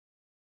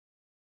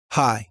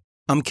Hi,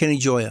 I'm Kenny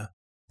Joya.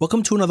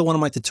 Welcome to another one of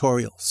my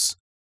tutorials.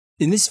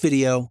 In this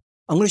video,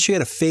 I'm going to show you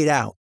how to fade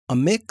out a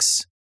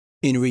mix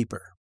in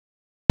Reaper.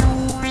 I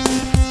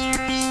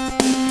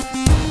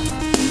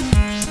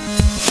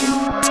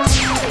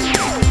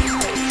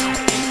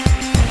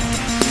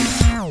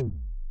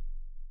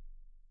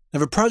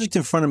have a project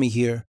in front of me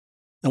here.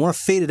 I want to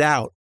fade it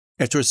out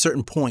after a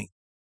certain point.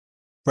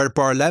 Right at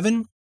bar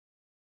 11,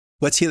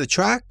 let's hear the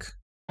track.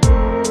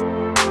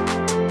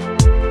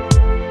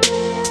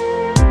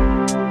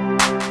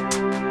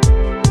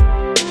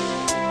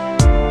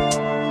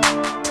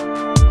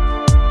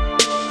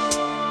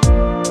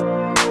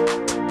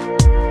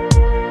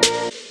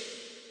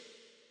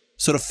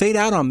 So to fade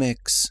out our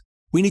mix,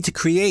 we need to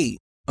create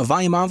a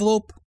volume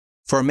envelope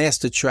for a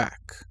master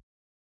track.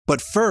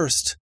 But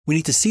first, we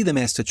need to see the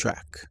master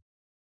track.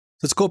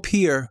 Let's go up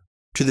here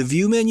to the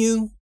View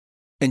menu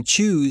and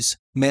choose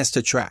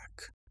Master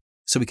Track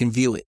so we can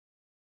view it.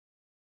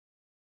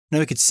 Now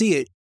we can see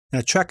it in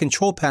a track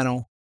control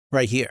panel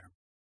right here.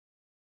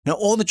 Now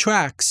all the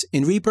tracks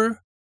in Reaper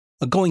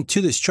are going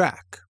to this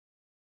track.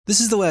 This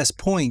is the last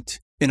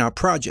point in our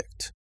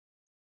project.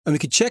 And we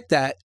can check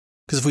that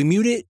because if we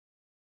mute it,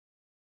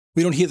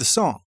 we don't hear the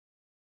song.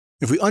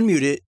 If we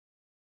unmute it,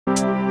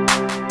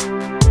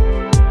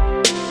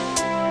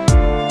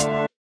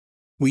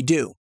 we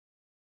do.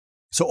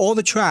 So all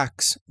the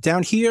tracks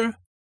down here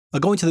are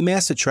going to the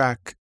master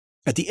track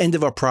at the end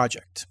of our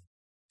project.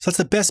 So that's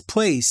the best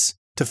place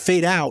to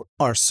fade out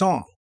our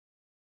song.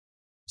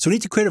 So we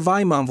need to create a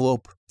volume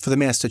envelope for the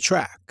master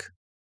track.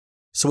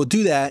 So we'll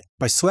do that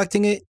by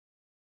selecting it,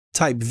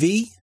 type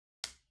V,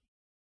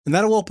 and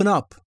that'll open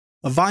up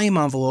a volume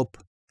envelope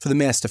for the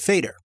master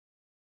fader.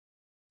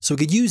 So we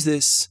could use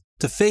this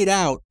to fade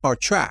out our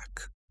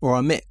track or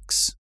our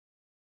mix.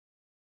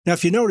 Now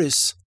if you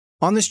notice,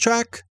 on this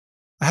track,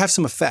 I have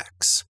some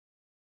effects.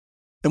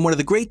 And one of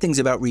the great things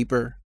about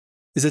Reaper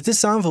is that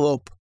this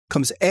envelope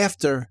comes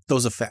after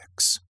those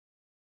effects.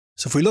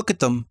 So if we look at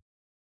them,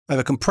 I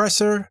have a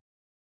compressor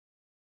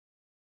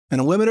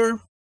and a limiter.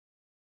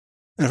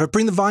 And if I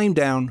bring the volume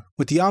down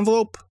with the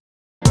envelope,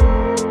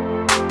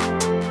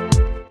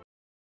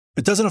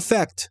 it doesn't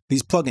affect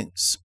these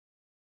plugins.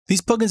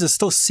 These plugins are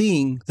still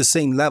seeing the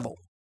same level.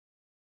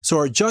 So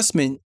our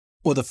adjustment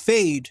or the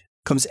fade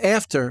comes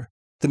after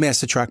the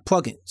master track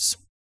plugins,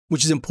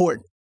 which is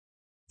important.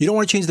 You don't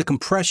want to change the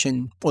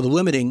compression or the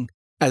limiting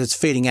as it's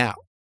fading out.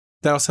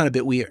 That'll sound a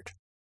bit weird.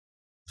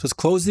 So let's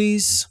close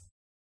these,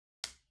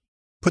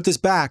 put this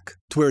back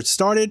to where it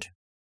started.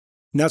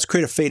 Now let's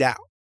create a fade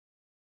out.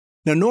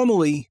 Now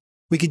normally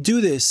we could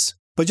do this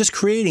by just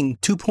creating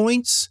 2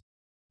 points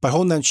by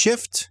holding down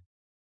Shift,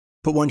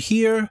 put one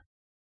here,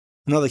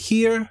 another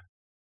here,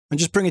 and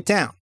just bring it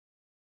down.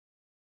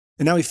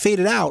 And now we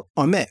faded out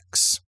our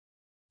mix.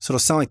 So it'll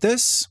sound like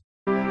this.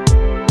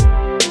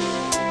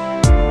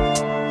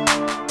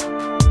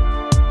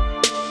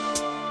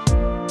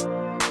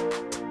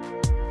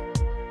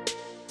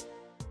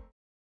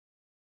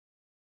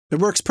 It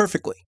works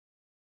perfectly.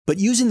 But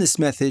using this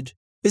method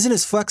isn't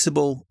as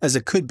flexible as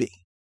it could be.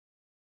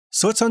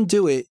 So let's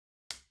undo it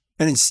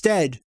and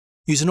instead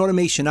use an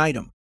automation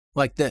item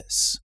like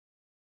this.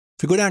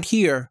 If we go down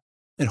here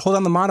and hold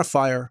on the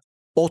modifier,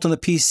 Alt on the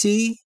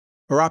PC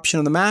or Option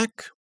on the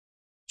Mac,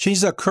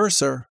 changes our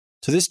cursor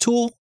to this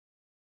tool,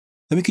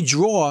 then we can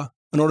draw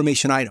an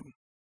automation item.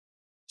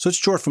 So let's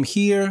draw it from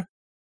here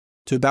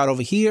to about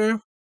over here.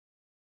 And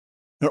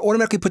it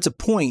automatically puts a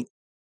point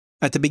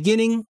at the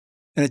beginning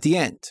and at the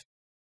end.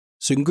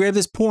 So you can grab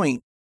this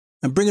point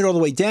and bring it all the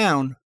way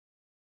down,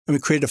 and we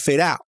created a fade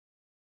out.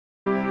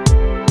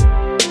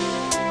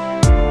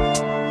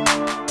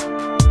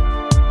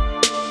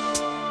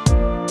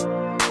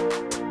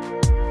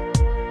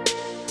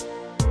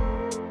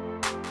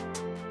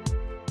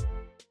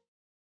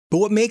 But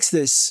what makes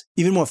this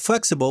even more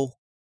flexible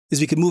is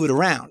we can move it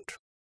around.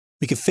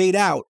 We can fade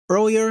out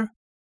earlier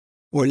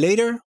or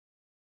later.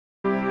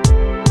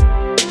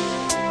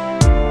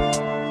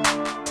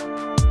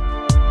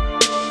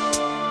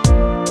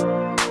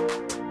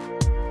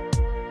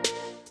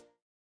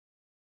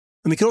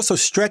 And we can also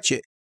stretch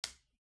it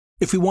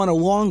if we want a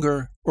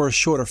longer or a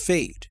shorter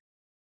fade.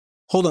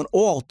 Hold on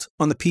Alt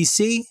on the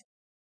PC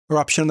or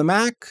Option on the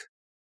Mac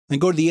and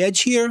go to the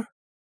edge here.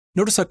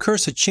 Notice our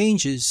cursor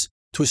changes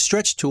to a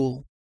stretch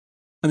tool,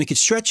 and we can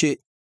stretch it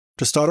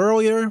to start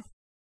earlier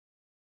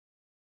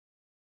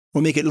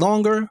or make it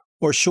longer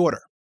or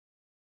shorter.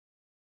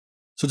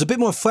 So it's a bit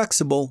more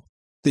flexible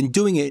than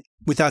doing it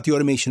without the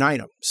automation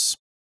items.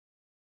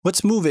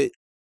 Let's move it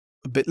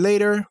a bit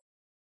later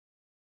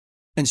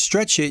and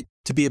stretch it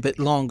to be a bit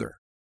longer.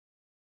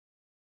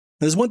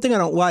 Now, there's one thing I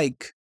don't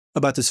like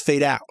about this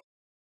fade out.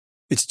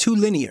 It's too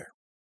linear.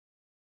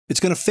 It's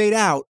going to fade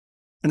out,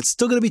 and it's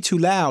still going to be too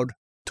loud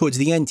towards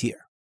the end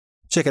here.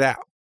 Check it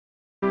out.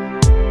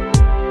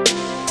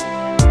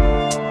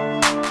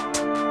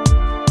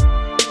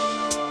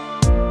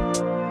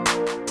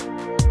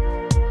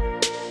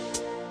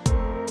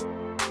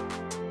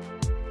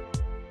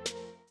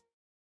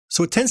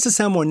 So it tends to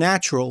sound more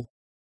natural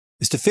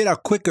is to fade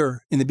out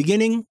quicker in the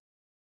beginning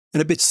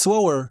and a bit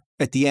slower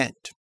at the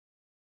end.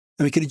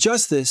 And we can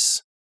adjust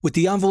this with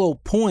the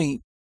envelope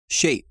point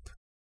shape.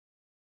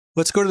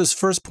 Let's go to this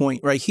first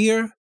point right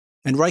here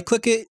and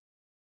right-click it.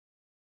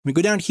 We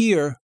go down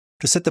here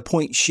to set the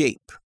point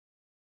shape.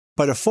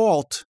 By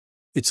default,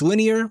 it's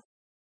linear,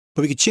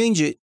 but we could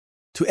change it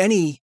to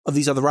any of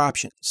these other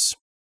options.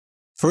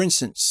 For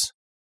instance,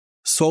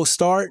 slow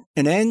start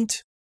and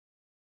end.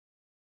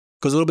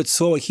 Goes a little bit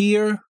slower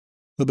here, a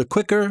little bit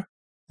quicker,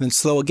 then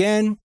slow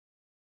again.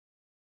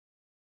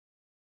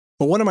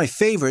 But one of my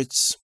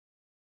favorites,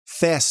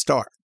 fast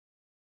start.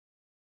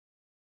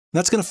 And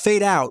that's going to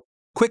fade out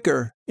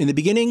quicker in the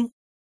beginning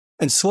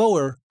and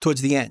slower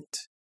towards the end.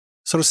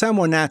 So it'll sound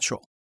more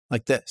natural,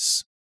 like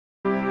this.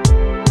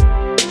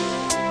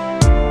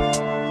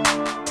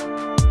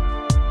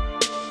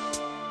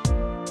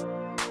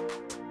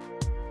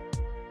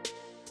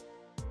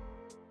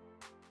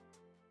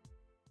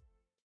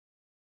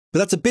 But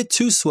that's a bit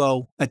too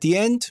slow at the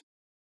end.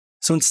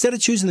 So instead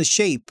of choosing the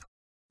shape,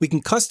 we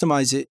can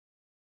customize it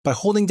by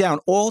holding down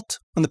Alt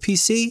on the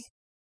PC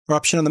or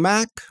Option on the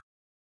Mac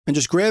and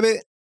just grab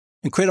it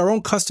and create our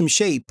own custom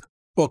shape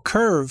or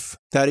curve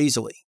that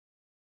easily.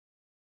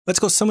 Let's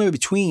go somewhere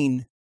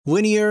between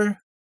linear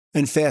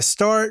and fast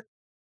start,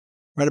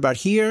 right about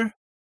here. And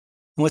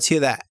let's hear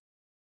that.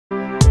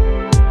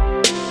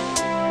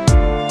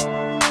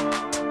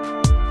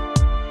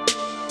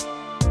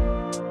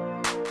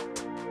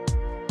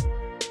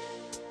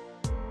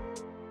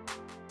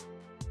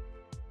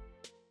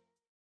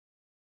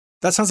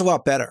 That sounds a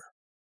lot better.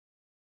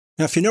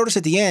 Now, if you notice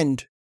at the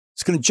end,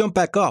 it's going to jump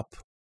back up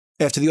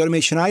after the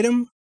automation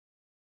item.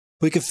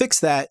 We can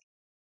fix that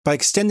by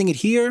extending it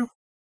here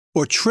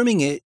or trimming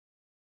it.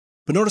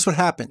 But notice what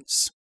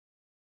happens.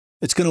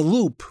 It's going to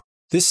loop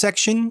this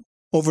section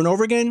over and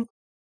over again,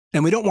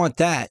 and we don't want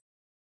that.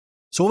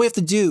 So all we have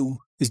to do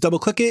is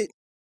double-click it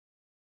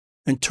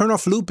and turn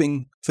off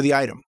looping for the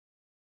item.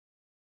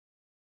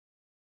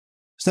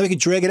 So now we can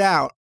drag it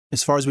out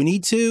as far as we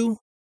need to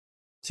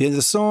the end of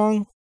the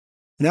song.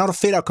 And now it'll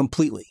fade out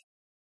completely.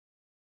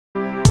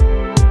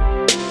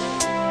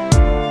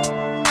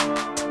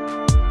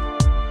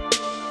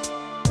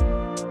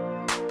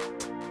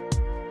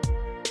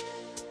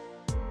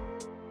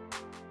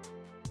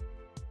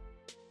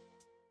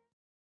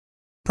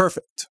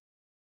 Perfect.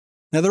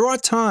 Now there are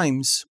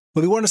times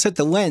where we want to set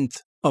the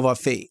length of our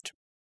fade.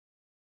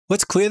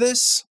 Let's clear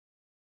this.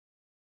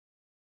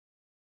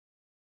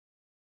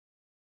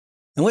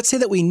 And let's say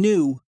that we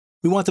knew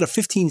we wanted a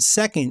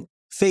 15-second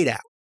fade out.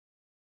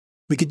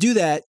 We could do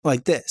that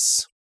like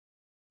this.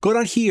 Go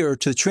down here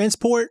to the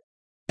transport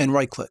and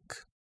right-click.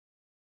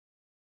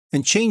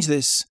 And change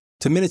this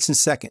to minutes and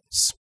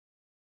seconds.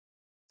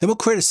 Then we'll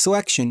create a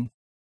selection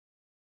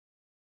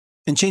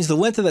and change the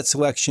length of that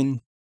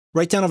selection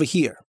right down over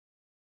here.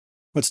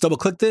 Let's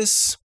double-click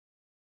this.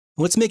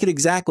 Let's make it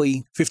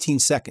exactly 15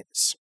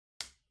 seconds.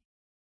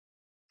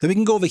 Then we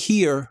can go over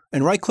here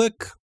and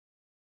right-click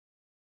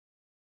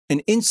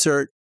and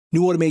insert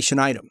new automation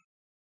item.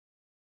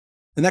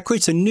 And that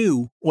creates a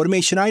new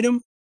automation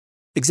item,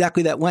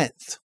 exactly that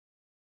length.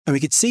 And we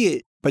can see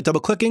it by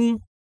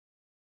double-clicking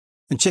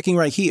and checking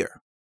right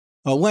here.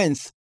 Our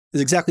length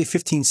is exactly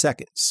 15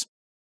 seconds.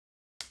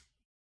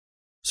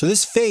 So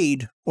this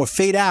fade or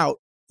fade out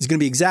is going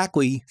to be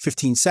exactly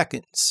 15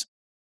 seconds.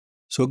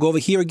 So we'll go over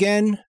here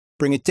again,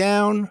 bring it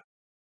down,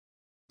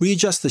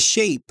 readjust the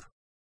shape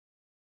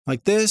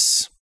like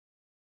this,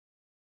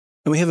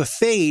 and we have a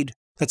fade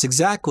that's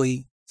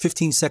exactly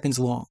 15 seconds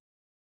long.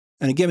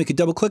 And again, we could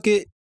double click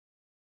it,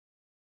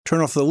 turn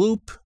off the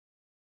loop,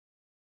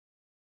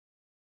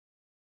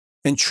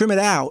 and trim it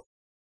out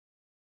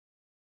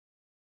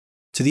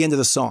to the end of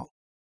the song.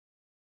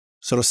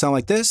 So it'll sound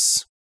like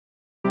this.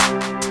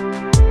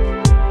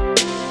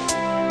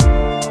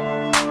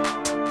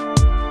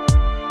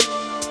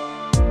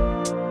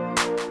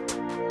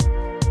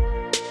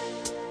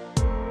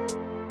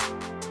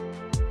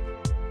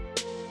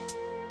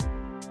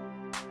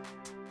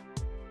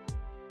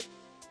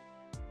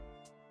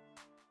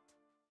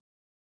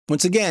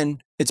 Once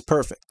again, it's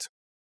perfect.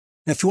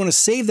 Now, if you want to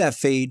save that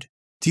fade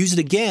to use it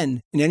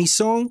again in any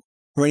song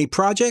or any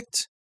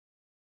project,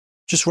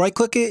 just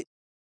right-click it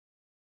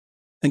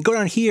and go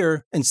down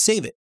here and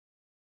save it.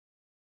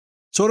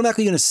 It's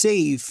automatically going to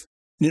save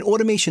in an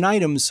automation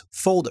items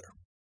folder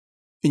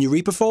in your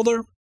Reaper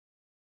folder.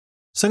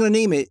 So I'm going to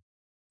name it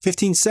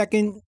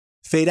 15-second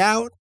fade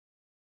out.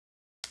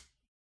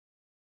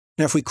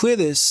 Now, if we clear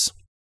this,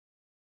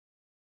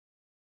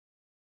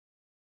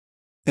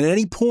 and at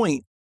any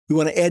point we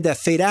want to add that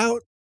fade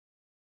out,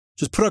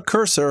 just put our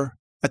cursor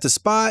at the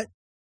spot,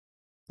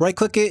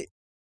 right-click it,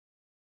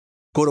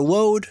 go to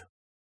load,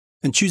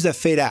 and choose that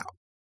fade out.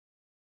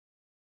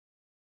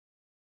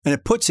 And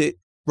it puts it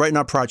right in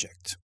our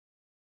project.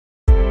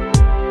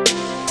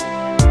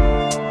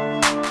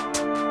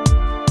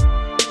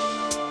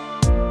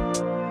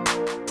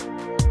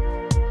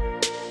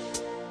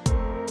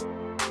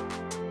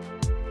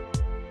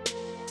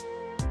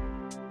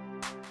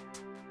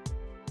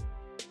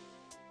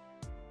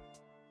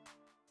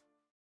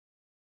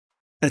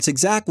 and it's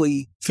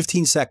exactly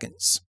 15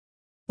 seconds,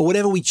 or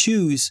whatever we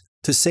choose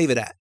to save it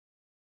at.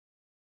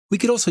 We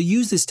could also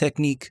use this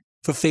technique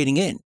for fading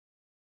in.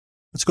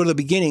 Let's go to the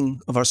beginning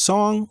of our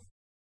song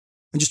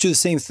and just do the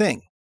same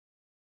thing.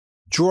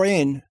 Draw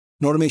in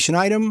an automation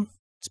item.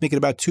 Let's make it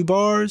about 2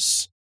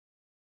 bars.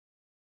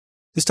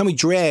 This time we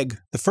drag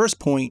the first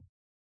point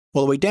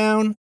all the way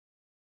down.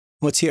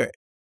 Let's hear it.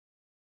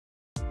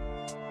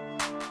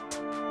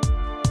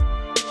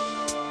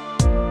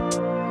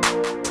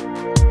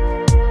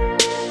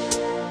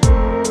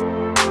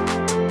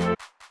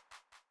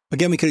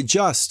 Again, we could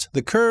adjust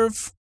the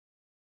curve,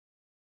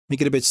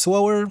 make it a bit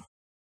slower.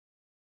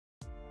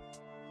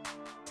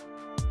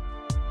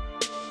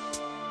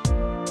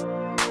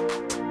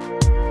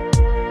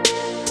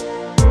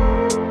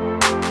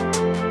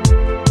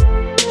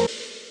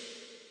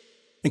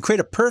 And create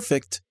a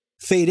perfect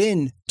fade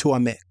in to our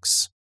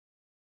mix.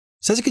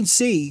 So as you can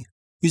see,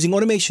 using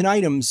automation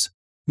items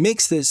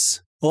makes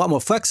this a lot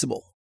more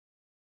flexible.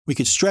 We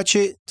could stretch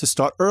it to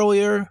start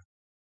earlier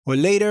or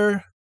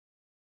later,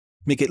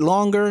 make it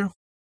longer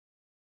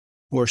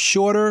or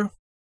shorter,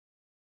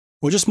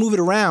 or just move it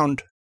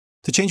around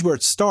to change where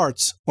it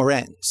starts or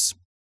ends.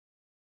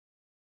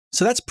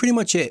 So that's pretty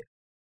much it.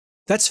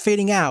 That's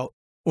fading out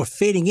or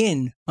fading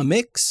in a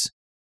mix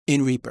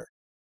in Reaper.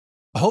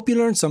 I hope you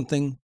learned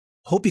something.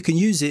 Hope you can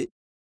use it,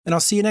 and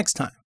I'll see you next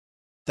time.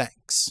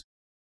 Thanks.